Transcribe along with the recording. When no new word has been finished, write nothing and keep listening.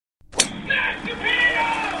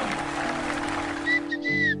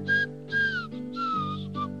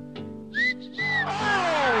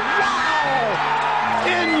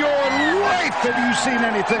seen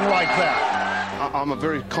anything like that. I'm a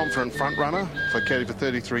very confident front runner. I've caddied for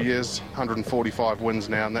 33 years, 145 wins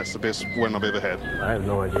now, and that's the best win I've ever had. I have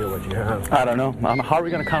no idea what you have. I don't know. How are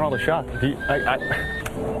we going to count all the shots?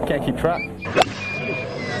 I can't keep track.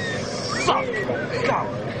 Suck! God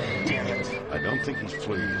damn it. I don't think he's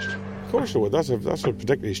pleased. Of course I would. That's a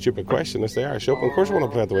particularly stupid question. It's the Irish Open. Of course I want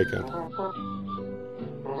to play at the weekend.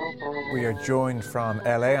 We are joined from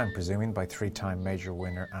LA, I'm presuming, by three-time major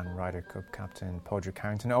winner and Ryder Cup captain Padraig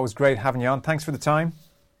Harrington. Always great having you on. Thanks for the time.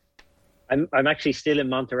 I'm actually still in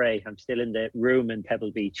Monterey. I'm still in the room in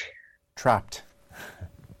Pebble Beach. Trapped.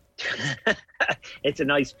 It's a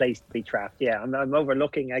nice place to be trapped. Yeah, I'm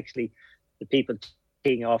overlooking actually the people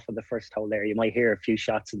teeing off on the first hole there. You might hear a few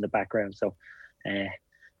shots in the background. So,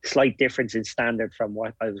 slight difference in standard from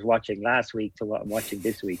what I was watching last week to what I'm watching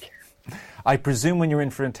this week. I presume when you're in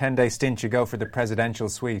for a 10-day stint, you go for the presidential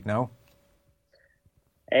suite, no?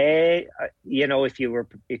 You know, if you were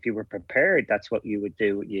prepared, that's what you would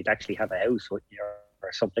do. You'd actually have a house with you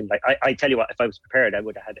or something like. I tell you what, if I was prepared, I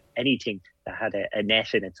would have had anything that had a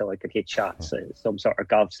net in it, so I could hit shots, some sort of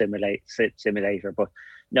golf simulator. But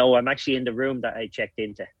no, I'm actually in the room that I checked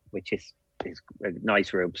into, which is a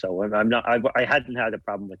nice room. So I'm not. I hadn't had a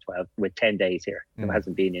problem with 10 days here. There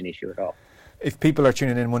hasn't been an issue at all. If people are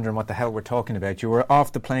tuning in wondering what the hell we're talking about, you were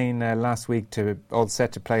off the plane last week all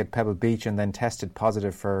set to play at Pebble Beach and then tested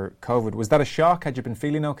positive for COVID. Was that a shock? Had you been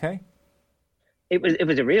feeling okay? It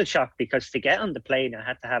was a real shock because to get on the plane, I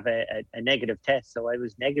had to have a negative test. So I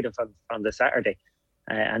was negative on the Saturday.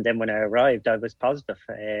 And then when I arrived, I was positive.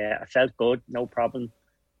 I felt good, no problem.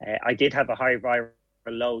 I did have a high viral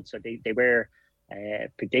load, so they were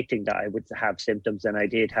predicting that I would have symptoms, and I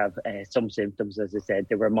did have some symptoms. As I said,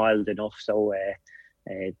 they were mild enough, so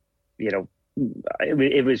you know,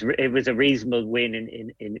 it was a reasonable win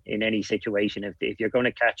in any situation. If you're going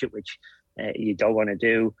to catch it, which you don't want to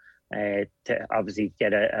do, to obviously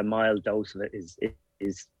get a mild dose of it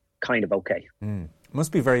is kind of okay.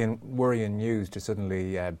 Must be very worrying news to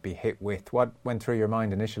suddenly be hit with. What went through your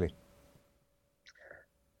mind initially?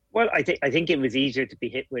 Well, I think it was easier to be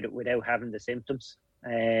hit with it without having the symptoms.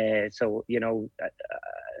 So, you know,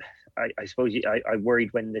 I suppose I worried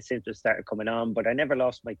when the symptoms started coming on, but I never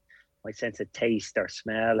lost my sense of taste or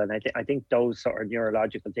smell. And I think those sort of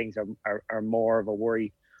neurological things are more of a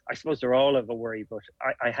worry. I suppose they're all of a worry, but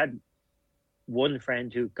I had one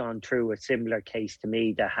friend who'd gone through a similar case to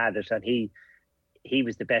me that had it, and he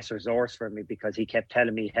was the best resource for me because he kept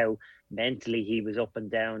telling me how mentally he was up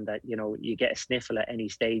and down, that, you know, you get a sniffle at any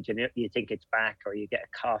stage and you think it's back, or you get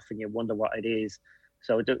a cough and you wonder what it is.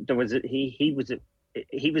 So there was he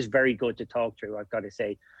was very good to talk to, I've got to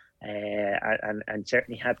say, and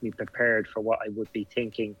certainly had me prepared for what I would be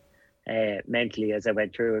thinking mentally as I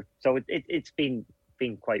went through it. So it's been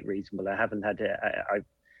quite reasonable. I haven't had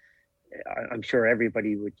I'm sure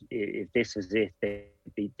everybody would, if this was it, they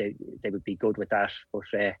would be good with that. But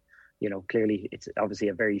you know, clearly it's obviously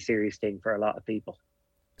a very serious thing for a lot of people.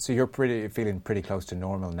 So you're feeling pretty close to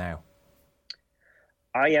normal now?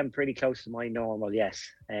 I am pretty close to my normal, yes.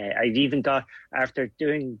 I've even got, after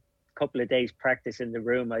doing a couple of days practice in the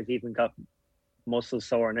room, I've even got muscle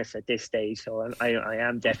soreness at this stage. So I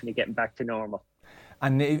am definitely getting back to normal.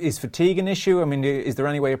 And is fatigue an issue? I mean, is there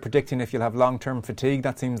any way of predicting if you'll have long-term fatigue?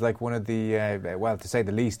 That seems like one of the, well, to say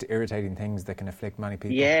the least, irritating things that can afflict many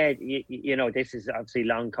people. Yeah, you know, this is obviously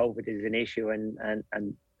long COVID is an issue. And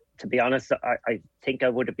to be honest, I think I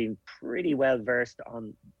would have been pretty well versed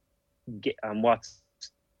on what's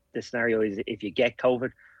the scenario is if you get COVID.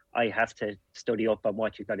 I have to study up on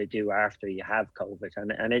what you've got to do after you have COVID.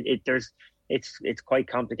 And it's quite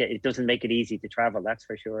complicated. It doesn't make it easy to travel, that's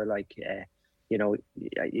for sure. Like, you know,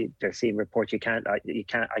 they're seeing reports I can't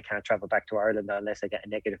travel back to Ireland unless I get a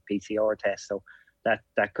negative PCR test. So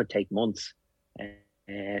that could take months.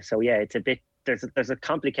 So yeah, it's a bit, there's a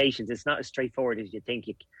complications. It's not as straightforward as you think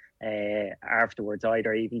afterwards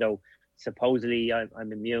either, even though supposedly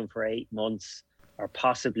I'm immune for 8 months, or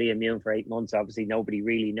possibly immune for 8 months. Obviously nobody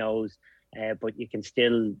really knows, but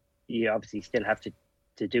you obviously still have to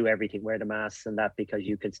do everything, wear the masks and that, because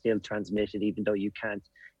you can still transmit it, even though you can't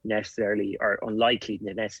necessarily, or unlikely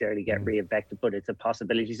to necessarily get reinfected, but it's a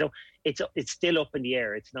possibility. So it's still up in the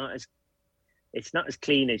air. It's not as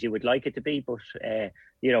clean as you would like it to be, but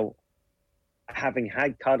you know, having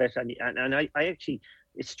had caught it, and I actually,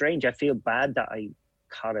 it's strange, I feel bad that I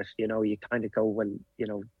caught it. You know, you kind of go, well, you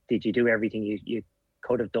know, did you do everything you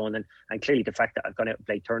could have done? And clearly the fact that I've gone out and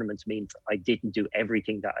played tournaments means I didn't do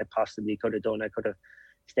everything that I possibly could have done. I could have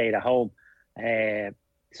stayed at home.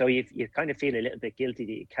 So you kind of feel a little bit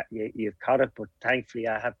guilty that you've caught it, but thankfully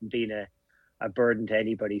I haven't been a burden to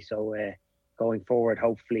anybody. So going forward,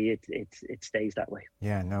 hopefully it stays that way.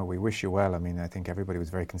 Yeah, no, we wish you well. I mean, I think everybody was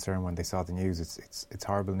very concerned when they saw the news. It's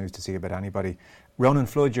horrible news to see about anybody. Ronan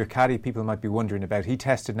Flood, your caddy, people might be wondering about. He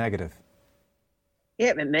tested negative.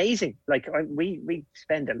 Yeah, amazing. Like we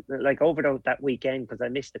spent like over that weekend, because I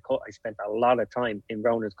missed the cut. I spent a lot of time in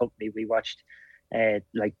Ronan's company. We watched,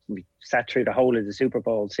 like we sat through the whole of the Super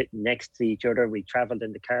Bowl, sitting next to each other. We travelled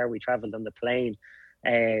in the car. We travelled on the plane.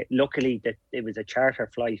 Luckily, that it was a charter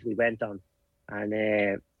flight we went on,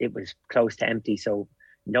 and it was close to empty. So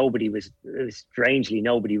strangely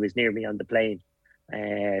nobody was near me on the plane.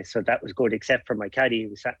 So that was good, except for my caddy who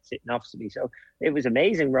was sitting opposite me. So it was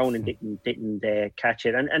amazing. Ronan didn't catch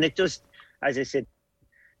it, and it just, as I said,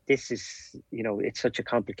 this is, it's such a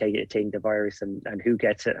complicated thing, the virus, and who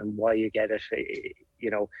gets it and why you get it.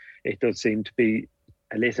 It does seem to be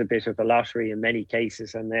a little bit of a lottery in many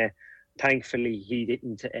cases, and thankfully he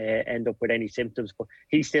didn't end up with any symptoms, but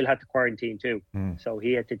he still had to quarantine too. So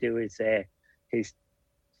he had to do his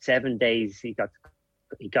 7 days. He got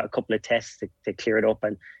a couple of tests to clear it up,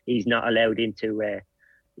 and he's not allowed into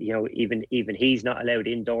even he's not allowed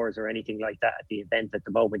indoors or anything like that at the event at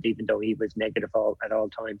the moment, even though he was negative at all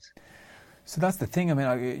times. So that's the thing. I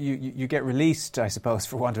mean, you get released, I suppose,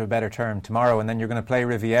 for want of a better term, tomorrow, and then you're going to play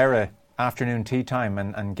Riviera afternoon tea time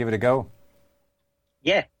and give it a go.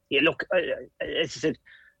 Yeah, look, as I said,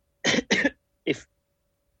 if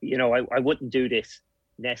I wouldn't do this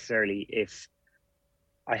necessarily if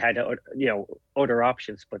I had other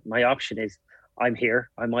options, but my option is I'm here.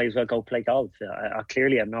 I might as well go play golf.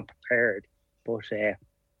 Clearly, I'm not prepared, but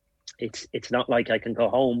it's not like I can go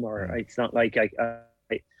home, or it's not like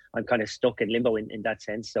I'm kind of stuck in limbo in that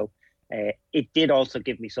sense. So it did also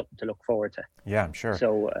give me something to look forward to. Yeah, I'm sure.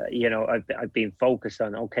 So I've been focused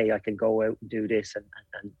on, okay, I can go out and do this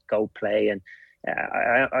and go play, and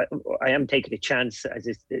I am taking a chance, as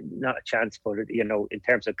it's not a chance, but in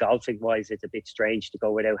terms of golfing wise, it's a bit strange to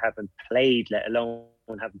go without having played, let alone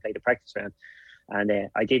having played a practice round. And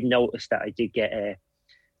I did notice that I did get a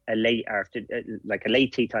late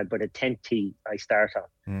tee time, but a 10th tee I start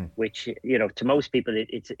on, which to most people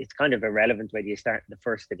it's kind of irrelevant whether you start in the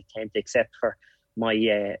first or the 10th, except for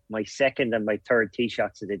my second and my third tee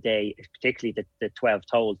shots of the day, particularly the 12th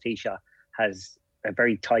hole tee shot has a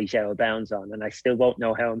very tight out of bounds on, and I still won't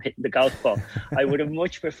know how I'm hitting the golf ball. I would have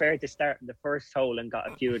much preferred to start in the first hole and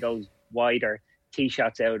got a few of those wider tee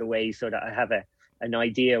shots out of the way, so that I have an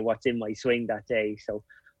idea what's in my swing that day. So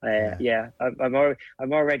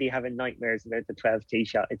I'm already having nightmares about the 12th tee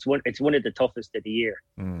shot. It's one of the toughest of the year.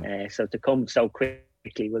 So to come so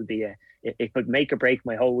quickly will be it could make or break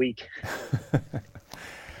my whole week.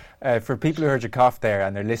 For people who heard you cough there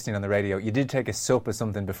and they're listening on the radio, you did take a sup of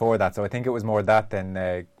something before that, so I think it was more that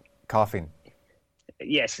than coughing.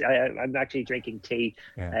 Yes, I'm actually drinking tea.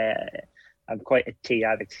 Yeah. I'm quite a tea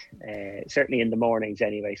addict, certainly in the mornings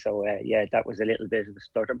anyway. So that was a little bit of a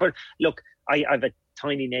stutter. But look, I have a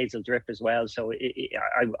tiny nasal drip as well, so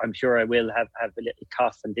I'm sure I will have a little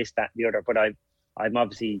cough and this, that, and the other. But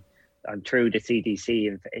I'm through the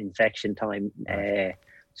CDC infection time.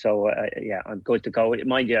 So I'm good to go.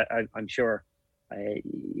 Mind you, I'm sure.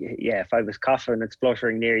 If I was coughing and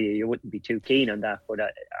spluttering near you, you wouldn't be too keen on that. But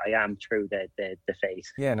I am through the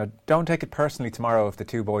phase. Yeah, no, don't take it personally tomorrow if the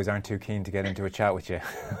two boys aren't too keen to get into a chat with you.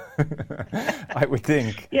 I would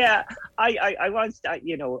think. Yeah, I was. I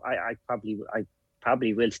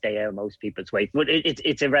probably will stay out of most people's way, but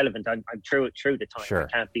it's irrelevant. I'm through the time. Sure. I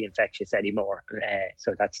can't be infectious anymore.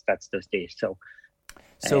 So that's just it. So.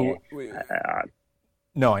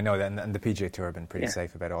 No, I know that, and the PGA Tour have been pretty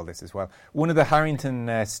safe about all this as well. One of the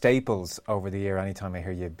Harrington staples over the year, anytime I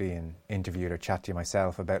hear you being interviewed or chat to you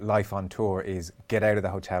myself about life on tour, is get out of the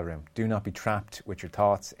hotel room. Do not be trapped with your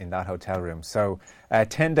thoughts in that hotel room. So,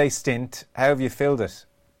 10-day stint, how have you filled it?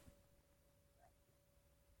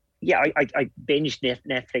 Yeah, I binged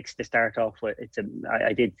Netflix to start off with.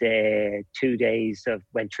 I did 2 days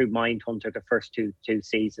went through Mindhunter, the first two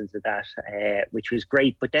seasons of that, which was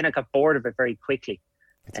great. But then I got bored of it very quickly.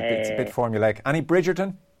 It's a bit formulaic. Any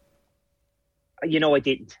Bridgerton? I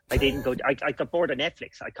didn't. I didn't go. I got bored of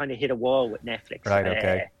Netflix. I kind of hit a wall with Netflix. Right.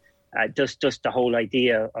 Okay. Just the whole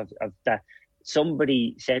idea of that.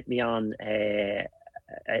 Somebody sent me on an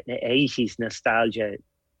 80s nostalgia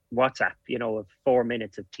WhatsApp, of 4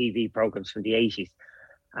 minutes of TV programs from the 80s.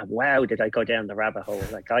 And wow, did I go down the rabbit hole.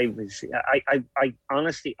 Like I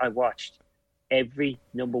honestly, I watched every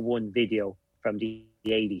number one video from the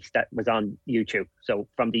 80s that was on YouTube. So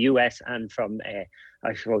from the US and from,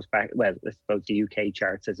 I suppose the UK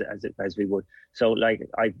charts as we would. So like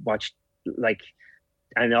I watched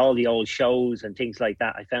and all the old shows and things like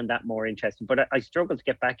that. I found that more interesting, but I struggled to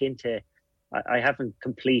get back into I haven't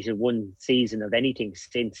completed one season of anything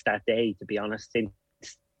since that day, to be honest.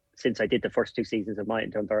 Since I did the first 2 seasons of Might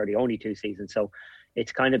and Done, the only 2 seasons. So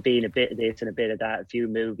it's kind of been a bit of this and a bit of that, a few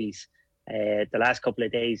movies. The last couple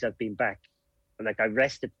of days I've been back. Like, I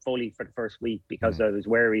rested fully for the first week because I was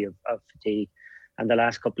wary of fatigue. And the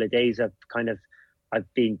last couple of days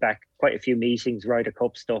I've been back, quite a few meetings, Ryder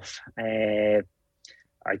Cup stuff.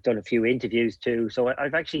 I've done a few interviews too. So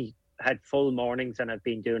I've actually had full mornings, and I've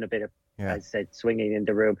been doing a bit of, as I said, swinging in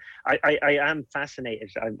the room. I am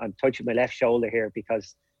fascinated. I'm touching my left shoulder here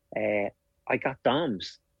because I got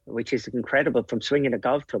DOMS, which is incredible, from swinging a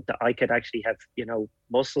golf club, that I could actually have,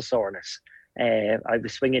 muscle soreness. I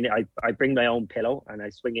was swinging, I bring my own pillow and I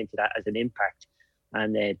swing into that as an impact.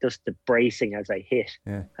 And just the bracing as I hit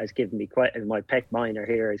has given me my pec minor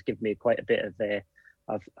here has given me quite a bit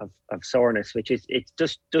of soreness, which is, it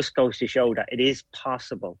just goes to show that it is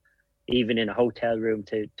possible, even in a hotel room,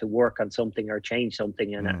 to work on something or change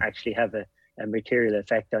something and actually have a material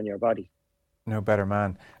effect on your body. No better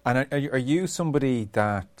man. And are you somebody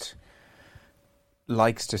that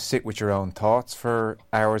likes to sit with your own thoughts for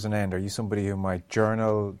hours on end? Are you somebody who might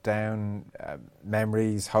journal down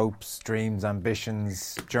memories, hopes, dreams,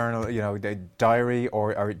 ambitions, journal, a diary,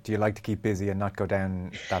 or do you like to keep busy and not go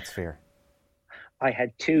down that sphere? I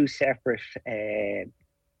had 2 separate,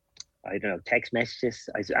 text messages,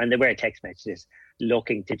 and they were text messages,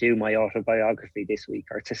 looking to do my autobiography this week,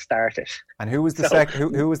 or to start it. And who was the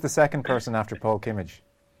who was the second person after Paul Kimmage?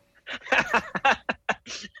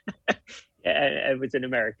 It was an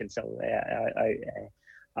American, so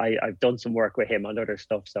I've done some work with him on other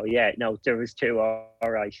stuff. So there was 2. All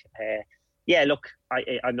right. Look,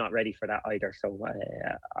 I'm not ready for that either. So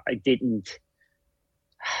I didn't.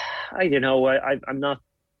 I don't know. I'm not.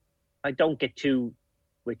 I don't get too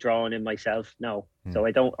withdrawn in myself. No. So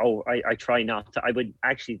I don't. I try not to. I would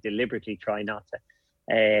actually deliberately try not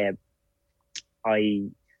to. I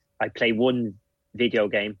play one video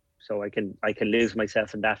game, so I can lose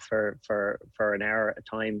myself in that for an hour at a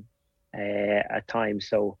time.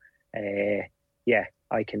 So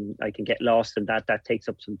I can get lost in that. That takes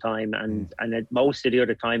up some time, and at most of the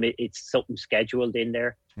other time it's something scheduled in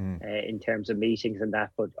there in terms of meetings and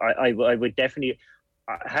that. But I would definitely,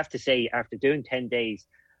 I have to say, after doing 10 days,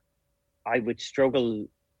 I would struggle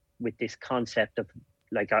with this concept of,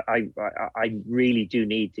 like, I really do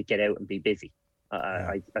need to get out and be busy.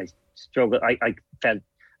 I struggle. I felt,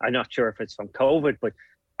 I'm not sure if it's from COVID, but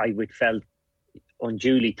I would felt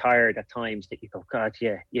unduly tired at times, that you go, God,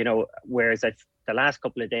 whereas the last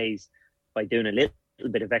couple of days, by doing a little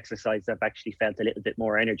bit of exercise, I've actually felt a little bit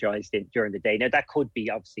more energized during the day. Now, that could be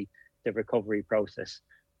obviously the recovery process,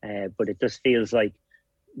 but it just feels like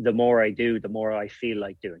the more I do, the more I feel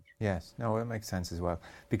like doing. Yes, no, it makes sense as well.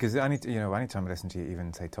 Because anytime I listen to you,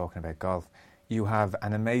 even say talking about golf, you have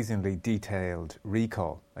an amazingly detailed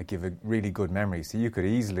recall. Like, you have a really good memory, so you could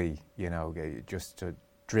easily, just to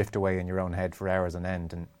drift away in your own head for hours on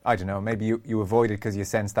end. And I don't know, maybe you avoid it because you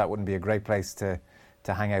sense that wouldn't be a great place to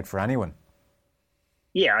hang out for anyone.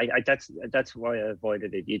 Yeah, that's why I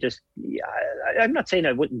avoided it. I'm not saying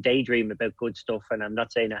I wouldn't daydream about good stuff, and I'm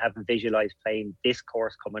not saying I haven't visualized playing this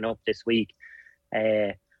course coming up this week,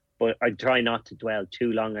 but I try not to dwell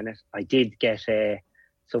too long on it. I did get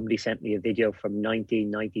somebody sent me a video from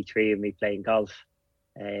 1993 of me playing golf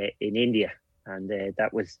in India, and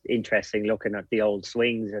that was interesting, looking at the old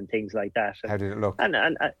swings and things like that. How did it look? And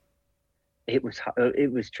it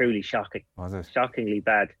was truly shocking. Was it? Shockingly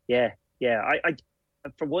bad. Yeah. I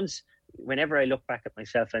for once, whenever I look back at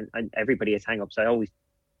myself, and everybody has hang-ups, I always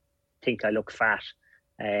think I look fat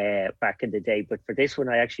back in the day. But for this one,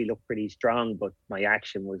 I actually look pretty strong, but my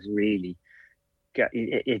action was really...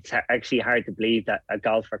 It's actually hard to believe that a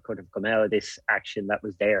golfer could have come out of this action that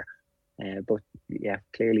was there. But yeah,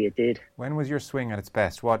 clearly it did. When was your swing at its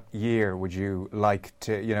best? What year would you like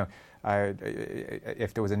to,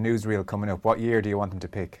 if there was a newsreel coming up, what year do you want them to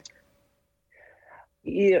pick?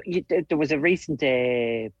 There was a recent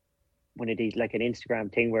one of these, like an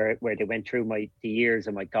Instagram thing where they went through the years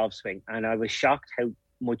of my golf swing, and I was shocked how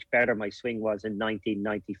much better my swing was in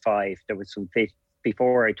 1995. There was some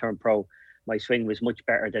before I turned pro, my swing was much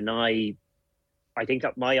better than I think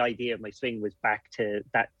that my idea of my swing was back to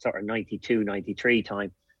that sort of 92, 93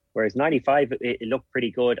 time, whereas 95 it looked pretty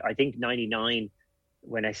good. I think 99,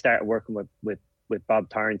 when I started working with Bob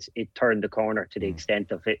Torrance, it turned the corner to the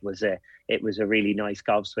extent of it was a really nice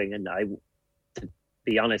golf swing. And to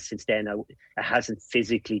be honest, since then it hasn't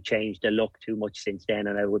physically changed the look too much since then,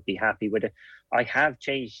 and I would be happy with it. I have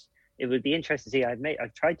changed. It would be interesting to see.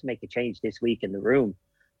 I've tried to make a change this week in the room,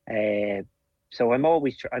 so I'm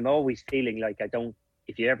always feeling like I don't.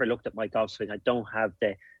 if you ever looked at my golf swing, I don't have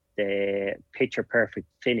the picture perfect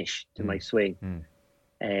finish to my swing.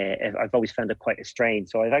 I've always found it quite a strain.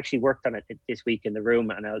 So I've actually worked on it this week in the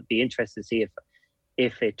room, and I'll be interested to see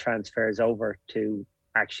if it transfers over to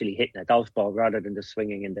actually hitting a golf ball rather than just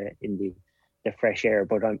swinging in the fresh air.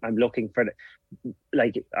 But I'm looking for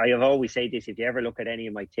like I have always said this, if you ever look at any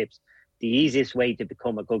of my tips, the easiest way to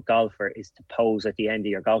become a good golfer is to pose at the end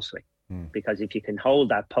of your golf swing. Because if you can hold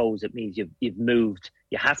that pose, it means you've moved.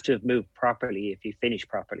 You have to have moved properly if you finish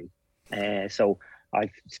properly. So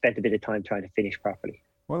I've spent a bit of time trying to finish properly.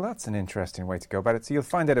 Well, that's an interesting way to go about it. So you'll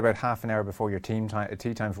find out about half an hour before your tee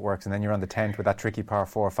time works, and then you're on the 10th with that tricky par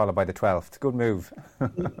 4 followed by the 12th. Good move.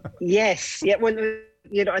 Yes, yeah. Well,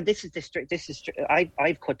 you know, and this is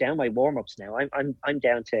I've cut down my warm ups now. I'm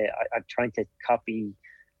down to I'm trying to copy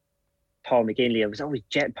Paul McGinley.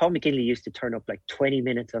 Paul McGinley used to turn up like 20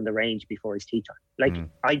 minutes on the range before his tee time. Like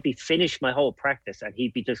I'd be finished my whole practice and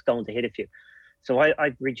he'd be just going to hit a few. So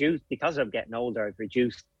I've reduced, because I'm getting older, I've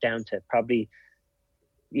reduced down to probably,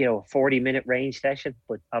 you know, a 40-minute range session.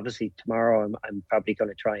 But obviously tomorrow I'm probably going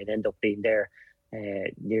to try and end up being there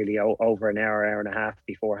nearly over an hour and a half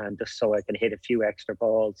beforehand, just so I can hit a few extra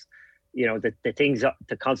balls. You know, the things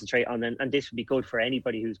to concentrate on, and this would be good for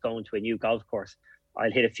anybody who's going to a new golf course. I'll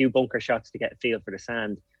hit a few bunker shots to get a feel for the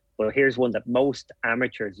sand. But here's one that most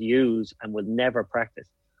amateurs use and will never practice.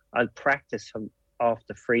 I'll practice from off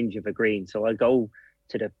the fringe of a green. So I'll go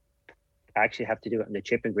to I actually have to do it on the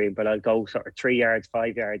chipping green, but I'll go sort of 3 yards,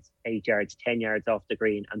 5 yards, 8 yards, 10 yards off the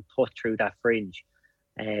green and put through that fringe.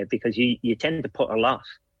 Because you tend to put a lot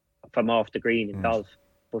from off the green in golf,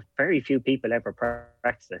 but very few people ever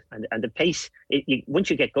practice it. And the pace, once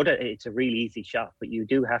you get good at it, it's a really easy shot, but you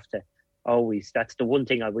do have to always, that's the one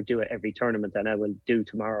thing I would do at every tournament, and I will do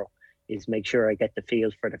tomorrow, is make sure I get the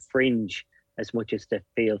feel for the fringe as much as the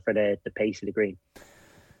feel for the pace of the green.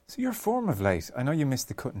 So your form of late, I know you missed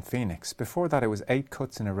the cut in Phoenix. Before that, it was 8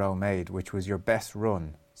 cuts in a row made, which was your best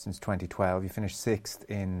run since 2012. You finished 6th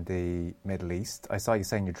in the Middle East. I saw you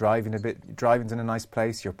saying you're driving a bit. Driving's in a nice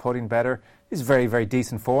place. You're putting better. It's very, very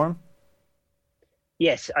decent form.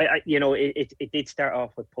 Yes, I you know, it did start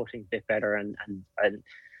off with putting a bit better, and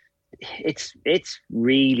it's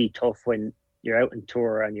really tough when you're out on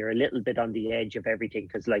tour and you're a little bit on the edge of everything,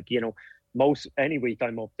 because, like, you know, any week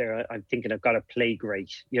I'm up there, I'm thinking I've got to play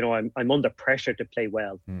great. You know, I'm under pressure to play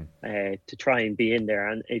well, to try and be in there.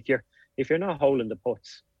 And if you're not holding the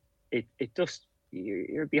putts, it just,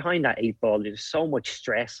 you're behind that 8 ball. There's so much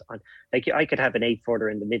stress on. Like, I could have an 8-footer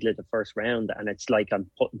in the middle of the first round, and it's like I'm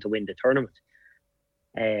putting to win the tournament.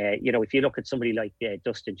 You know, if you look at somebody like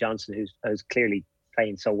Dustin Johnson, who's clearly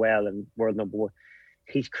playing so well and world number 1,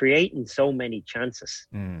 he's creating so many chances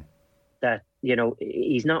that, you know,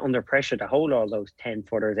 he's not under pressure to hold all those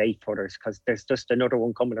 10-footers, 8-footers, because there's just another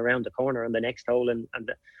one coming around the corner on the next hole.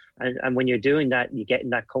 And when you're doing that, you get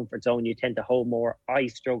in that comfort zone, you tend to hold more. I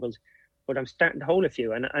struggled, but I'm starting to hold a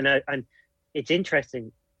few. And it's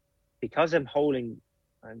interesting because I'm holding,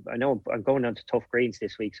 I know I'm going on to tough greens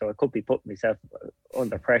this week, so I could be putting myself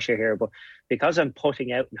under pressure here, but because I'm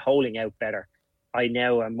putting out and holding out better, I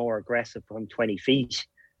now am more aggressive from 20 feet,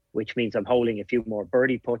 which means I'm holding a few more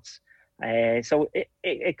birdie putts. So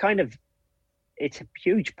it kind of, it's a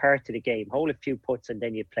huge part of the game. Hold a few putts and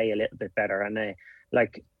then you play a little bit better. And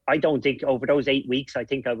like, I don't think over those 8 weeks, I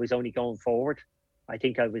think I was only going forward. I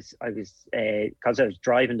think I was because I was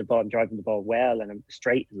driving the ball well, and I'm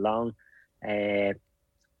straight and long. It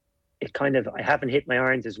kind of, I haven't hit my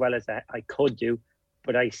irons as well as I could do,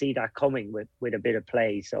 but I see that coming with a bit of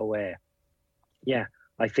play. So yeah,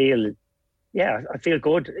 I feel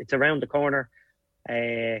good. It's around the corner.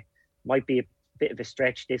 Might be a bit of a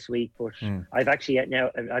stretch this week, but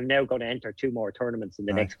I'm now going to enter 2 more tournaments in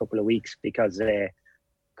the next couple of weeks because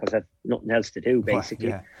I've nothing else to do, basically.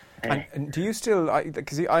 Well, yeah. And do you still,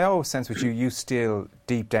 because I always sense with you still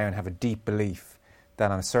deep down have a deep belief that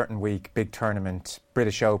on a certain week, big tournament,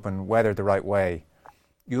 British Open, weather the right way,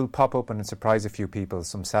 you'll pop up and surprise a few people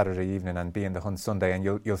some Saturday evening and be in the hunt Sunday, and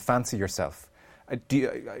you'll fancy yourself.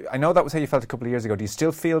 I know that was how you felt a couple of years ago. Do you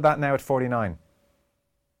still feel that now at 49?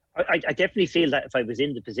 I definitely feel that if I was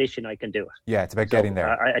in the position, I can do it. Yeah, it's about getting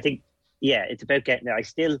there. I think, yeah, it's about getting there. I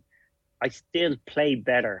still play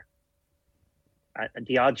better at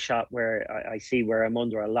the odd shot where I see where I'm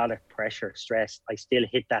under a lot of pressure, stress. I still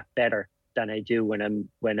hit that better than I do when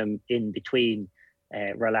I'm in between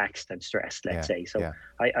relaxed and stressed, let's say. So yeah.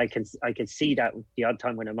 I can see that the odd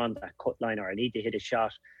time when I'm on that cut line or I need to hit a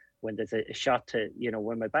shot. When there's a shot to, you know,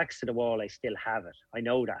 when my back's to the wall, I still have it. I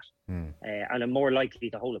know that. And I'm more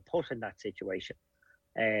likely to hold a putt in that situation.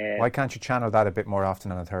 Why can't you channel that a bit more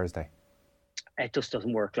often on a Thursday? It just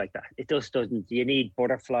doesn't work like that. It just doesn't. You need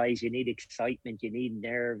butterflies, you need excitement, you need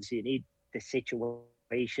nerves, you need the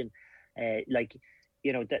situation. Like,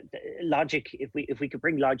 the logic. If we could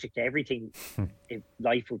bring logic to everything,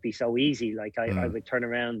 life would be so easy. Like I would turn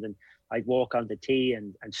around and I'd walk on the tee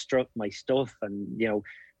and strut my stuff, and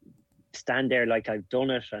stand there like I've done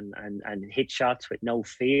it, and hit shots with no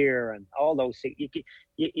fear, and all those things.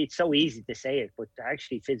 It's so easy to say it, but to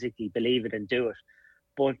actually physically believe it and do it.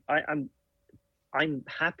 But I'm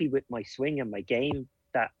happy with my swing and my game,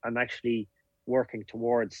 that I'm actually working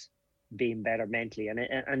towards being better mentally,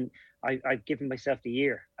 and I've given myself the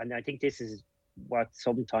year, and I think this is what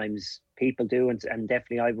sometimes people do, and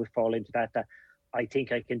definitely I would fall into that I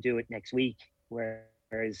think I can do it next week,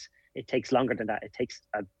 whereas it takes longer than that. It takes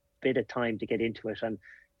a bit of time to get into it, and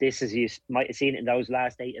this is, you might have seen it in those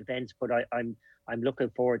last 8 events, but I'm looking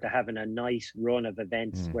forward to having a nice run of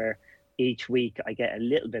events where each week I get a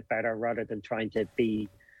little bit better, rather than trying to be,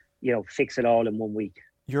 fix it all in 1 week.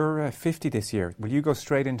 You're 50 this year. Will you go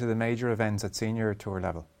straight into the major events at senior tour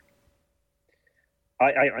level?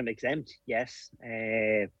 I'm exempt, yes.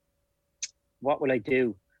 What will I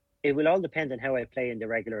do? It will all depend on how I play in the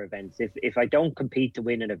regular events. If I don't compete to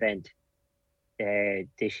win an event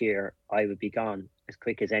this year, I would be gone as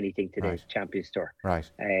quick as anything to the Champions Tour. Right.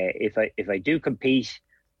 If I do compete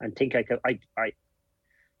and think I could,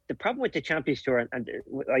 the problem with the Champions Tour, and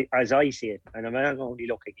as I see it, and I'm only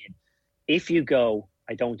looking in, if you go,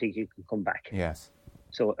 I don't think you can come back. Yes.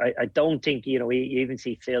 So I don't think, you even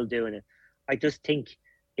see Phil doing it. I just think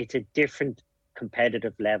it's a different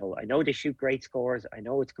competitive level. I know they shoot great scores. I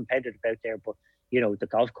know it's competitive out there, but the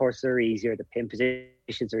golf courses are easier, the pin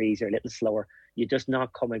positions are easier, a little slower. You're just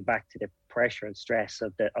not coming back to the pressure and stress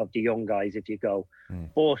of the young guys if you go.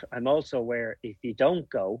 But I'm also aware, if you don't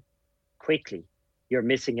go quickly, you're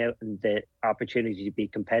missing out on the opportunity to be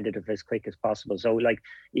competitive as quick as possible. So, like,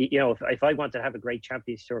 if I want to have a great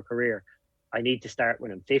Champions Tour career, I need to start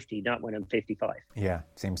when I'm 50, not when I'm 55. Yeah,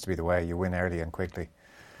 seems to be the way. You win early and quickly.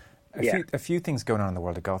 A few things going on in the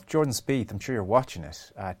world of golf. Jordan Spieth, I'm sure you're watching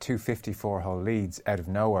it. 2 54-hole leads out of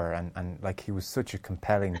nowhere, and like, he was such a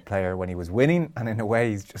compelling player when he was winning, and in a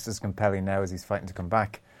way he's just as compelling now as he's fighting to come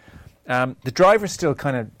back. The driver's still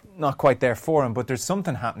kind of not quite there for him, but there's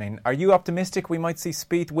something happening. Are you optimistic we might see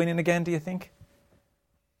Spieth winning again, do you think?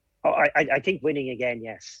 Oh, I think winning again,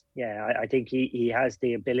 yes. Yeah, I think he has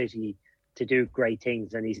the ability to do great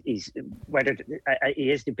things, and he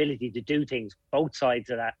has the ability to do things both sides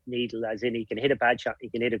of that needle, as in he can hit a bad shot, he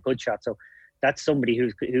can hit a good shot. So that's somebody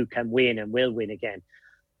who can win and will win again.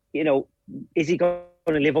 Is he going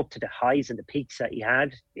to live up to the highs and the peaks that he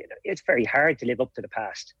had? It's very hard to live up to the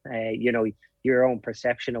past. Your own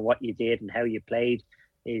perception of what you did and how you played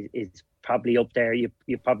is probably up there. You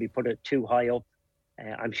probably put it too high up.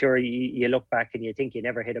 I'm sure you look back and you think you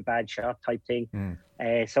never hit a bad shot type thing.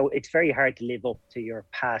 So it's very hard to live up to your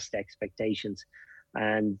past expectations.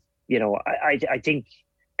 And, I think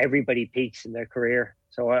everybody peaks in their career.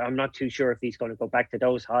 So I'm not too sure if he's going to go back to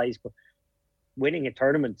those highs, but winning a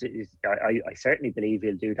tournament I certainly believe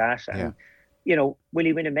he'll do that. And, will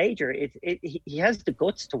he win a major? He has the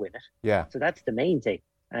guts to win it. Yeah. So that's the main thing.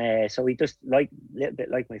 So he just, a little bit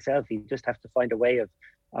like myself, he just have to find a way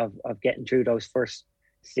of getting through those first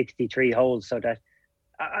 63 holes, so that,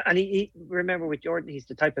 and he remember with Jordan, he's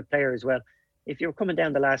the type of player as well. If you're coming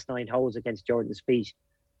down the last 9 holes against Jordan Spieth,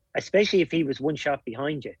 especially if he was 1 shot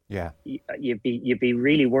behind you, you'd be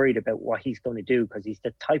really worried about what he's going to do, because he's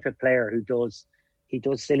the type of player who does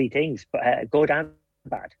silly things, but good and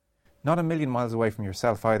bad. Not a million miles away from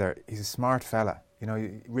yourself either. He's a smart fella.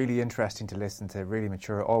 Really interesting to listen to, really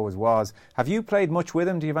mature, always was. Have you played much with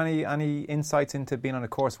him? Do you have any insights into being on a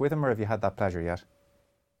course with him, or have you had that pleasure yet?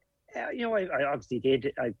 I obviously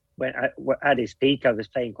did. I went at his peak. I was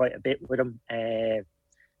playing quite a bit with him.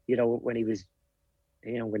 When he was,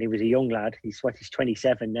 when he was a young lad. He's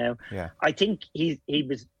 27 now. Yeah. I think he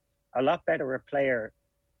was a lot better a player.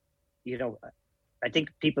 I think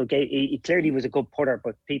people he clearly was a good putter,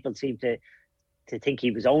 but people seem to think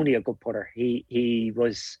he was only a good putter. He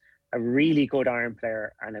was a really good iron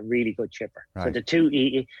player and a really good chipper. Right. So the two,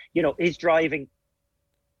 his driving.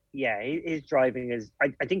 Yeah, his driving is.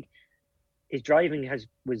 I think his driving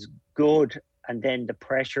was good, and then the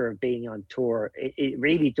pressure of being on tour, it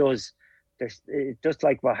really does. There's just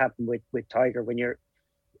like what happened with Tiger,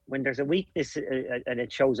 when there's a weakness and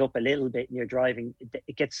it shows up a little bit in your driving,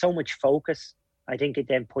 it gets so much focus. I think it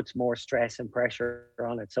then puts more stress and pressure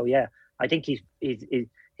on it. So yeah, I think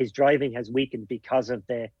his driving has weakened because of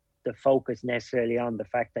the focus necessarily on the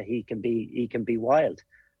fact that he can be wild.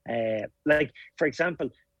 Like, for example,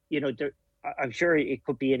 I'm sure it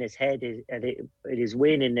could be in his head. It is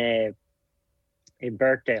win in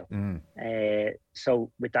Birkdale.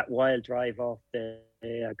 So with that wild drive off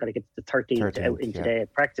I got to get the 13th out into the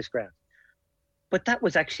practice ground. But that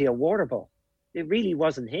was actually a water ball. It really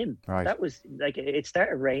wasn't him. Right. That was like, it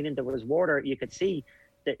started raining. There was water. You could see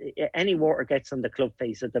that any water gets on the club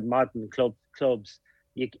face of the modern clubs.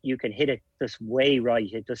 You can hit it just way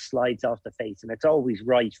right. It just slides off the face, and it's always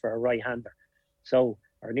right for a right-hander. So,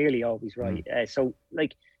 or nearly always right. So,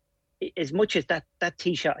 like, as much as that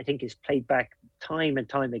tee shot, I think, is played back time and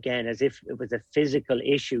time again as if it was a physical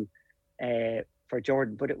issue for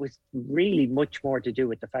Jordan, but it was really much more to do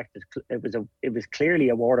with the fact that it was clearly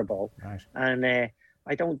a water ball, right. And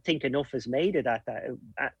I don't think enough is made of that.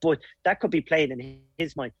 But that could be playing in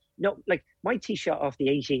his mind. No, like my tee shot off the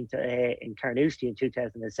 18th in Carnoustie in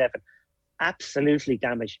 2007 absolutely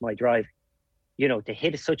damaged my driving. You know, to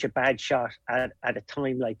hit such a bad shot at a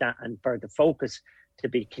time like that, and for the focus to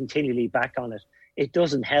be continually back on it, it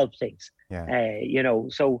doesn't help things. Yeah. You know,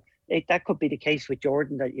 so that could be the case with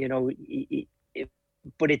Jordan, that, you know,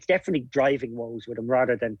 but it's definitely driving woes with him,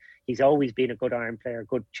 rather than he's always been a good iron player,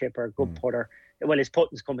 good chipper, good putter. Well, his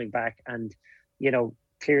putting's coming back, and, you know,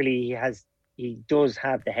 clearly he does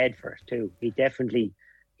have the head for it too. He definitely,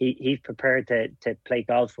 he's prepared to play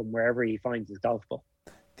golf from wherever he finds his golf ball.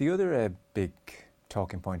 The other big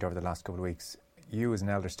talking point over the last couple of weeks, you as an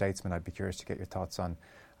elder statesman, I'd be curious to get your thoughts on.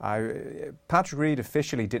 Patrick Reed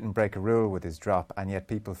officially didn't break a rule with his drop, and yet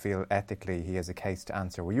people feel ethically he has a case to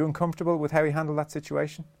answer. Were you uncomfortable with how he handled that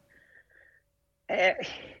situation? I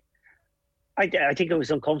think I was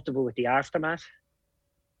uncomfortable with the aftermath.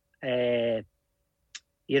 You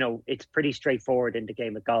know, it's pretty straightforward in the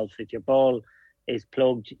game of golf. If your ball is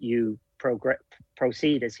plugged, you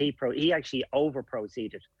proceed as he actually over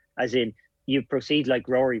proceeded, as in you proceed like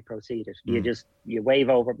Rory proceeded. You wave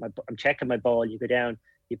over. I'm checking my ball. You go down,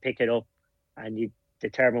 you pick it up, and you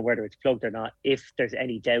determine whether it's plugged or not. If there's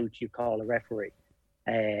any doubt, you call a referee.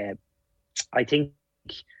 I think,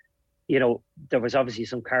 you know, there was obviously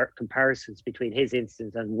some comparisons between his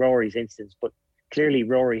instance and Rory's instance, but clearly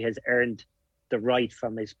Rory has earned the right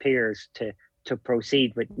from his peers to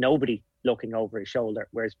proceed with nobody looking over his shoulder,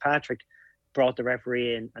 whereas Patrick brought the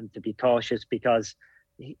referee in, and to be cautious, because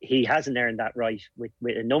he hasn't earned that right with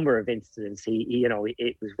a number of incidents. You know,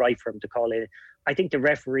 it was right for him to call in. I think the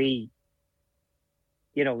referee,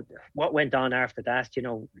 you know, what went on after that, you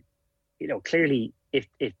know, clearly if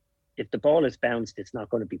the ball is bounced, it's not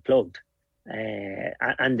going to be plugged. And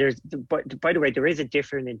but by the way, there is a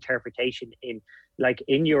different interpretation in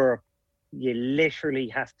Europe. You literally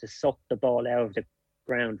have to suck the ball out of the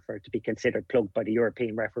ground for it to be considered plugged by the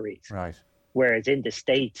European referees. Right. Whereas in the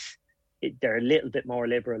States, they're a little bit more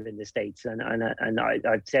liberal in the States, and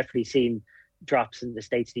I've definitely seen drops in the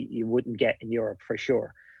States that you wouldn't get in Europe for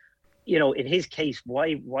sure. You know, in his case,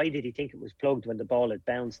 why did he think it was plugged when the ball had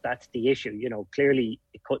bounced? That's the issue. You know, clearly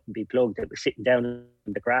it couldn't be plugged. It was sitting down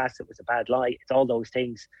in the grass. It was a bad lie. It's all those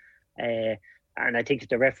things. And I think if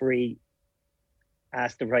the referee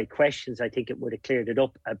asked the right questions, I think it would have cleared it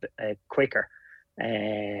up quicker.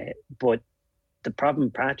 But the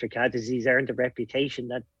problem Patrick had is he's earned a reputation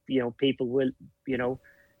that, you know, people will, you know,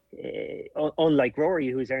 unlike Rory,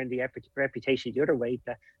 who's earned the reputation the other way,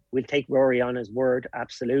 that we'll take Rory on his word,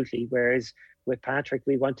 absolutely. Whereas with Patrick,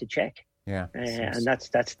 we want to check. Yeah, and that's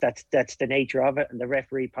the nature of it. And the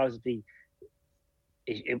referee possibly,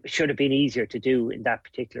 it should have been easier to do in that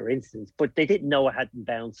particular instance, but they didn't know it hadn't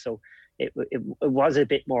bounced, so it was a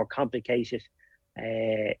bit more complicated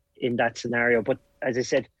in that scenario. But as I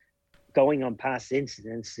said, going on past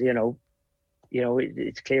incidents, you know,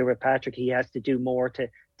 it's clear with Patrick, he has to do more to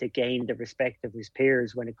gain the respect of his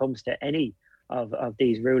peers when it comes to any of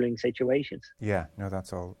these ruling situations. Yeah, no,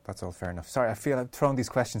 that's all fair enough. Sorry, I feel I'm throwing these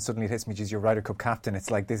questions, suddenly it hits me, geez, you're Ryder Cup captain.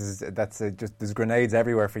 It's like just there's grenades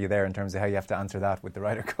everywhere for you there in terms of how you have to answer that with the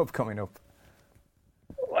Ryder Cup coming up.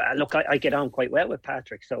 Well, look, I get on quite well with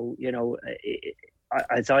Patrick, so, you know,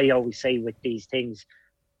 as I always say with these things,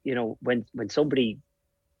 you know, when somebody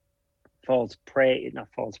not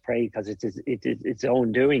falls prey because it's its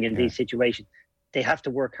own doing in these situations, they have to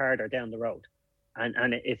work harder down the road.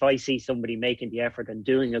 And if I see somebody making the effort and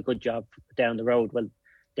doing a good job down the road, well,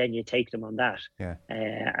 then you take them on that. Yeah.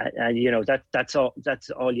 And you know, that's all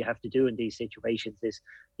you have to do in these situations is,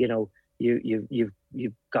 you know, you've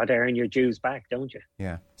got to earn your dues back, don't you?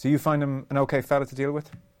 Yeah. So you find him an okay fella to deal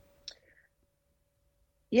with?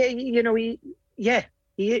 Yeah, you know, he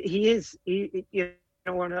is. You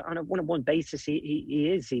know, on a one-on-one basis,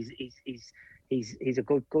 he is. He's a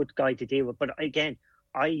good guy to deal with. But again,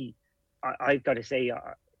 I've got to say,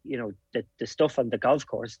 the stuff on the golf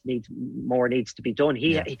course needs to be done.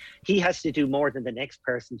 He has to do more than the next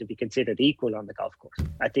person to be considered equal on the golf course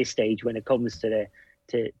at this stage when it comes to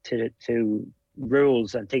to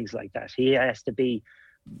rules and things like that. He has to be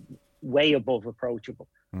way above approachable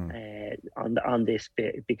on this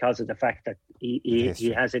bit because of the fact that he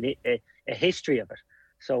has a history of it.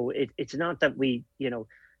 So it's not that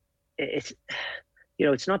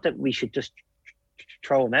it's not that we should just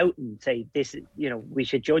throw him out and say this. We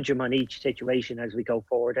should judge him on each situation as we go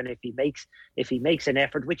forward. And if he makes an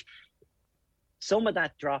effort, which some of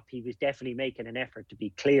that drop, he was definitely making an effort to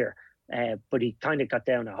be clear, but he kind of got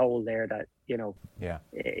down a hole there that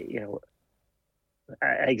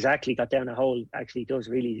exactly got down a hole. Actually,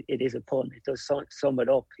 it is a pun. It does sum it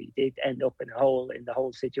up. He did end up in a hole in the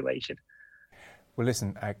whole situation. Well,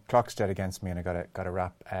 listen, clock's dead against me and I got to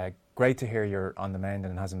wrap. Great to hear you're on the mend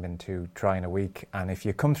and it hasn't been too trying a week. And if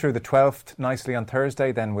you come through the 12th nicely on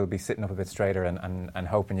Thursday, then we'll be sitting up a bit straighter and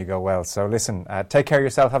hoping you go well. So listen, take care of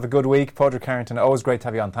yourself. Have a good week. Padraig Harrington, always great to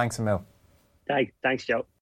have you on. Thanks a mil. Thanks, Joe.